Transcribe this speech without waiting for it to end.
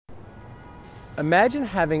Imagine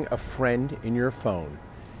having a friend in your phone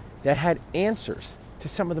that had answers to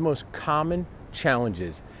some of the most common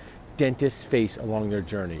challenges dentists face along their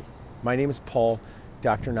journey. My name is Paul,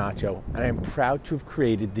 Dr. Nacho, and I am proud to have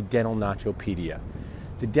created the Dental Nachopedia.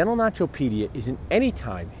 The Dental Nachopedia is an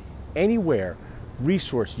anytime, anywhere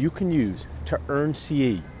resource you can use to earn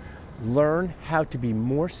CE, learn how to be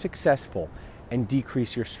more successful, and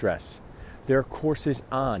decrease your stress. There are courses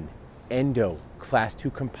on endo, class 2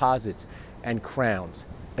 composites, and crowns.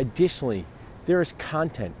 Additionally, there is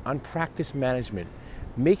content on practice management,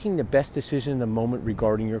 making the best decision in the moment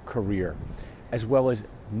regarding your career, as well as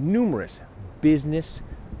numerous business,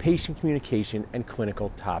 patient communication, and clinical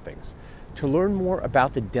topics. To learn more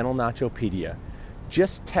about the Dental Nachopedia,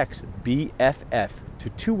 just text BFF to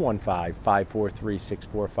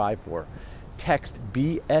 215-543-6454. Text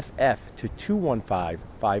BFF to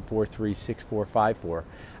 215-543-6454,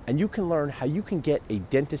 and you can learn how you can get a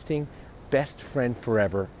dentisting best friend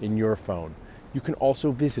forever in your phone. You can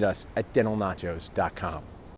also visit us at dentalnachos.com.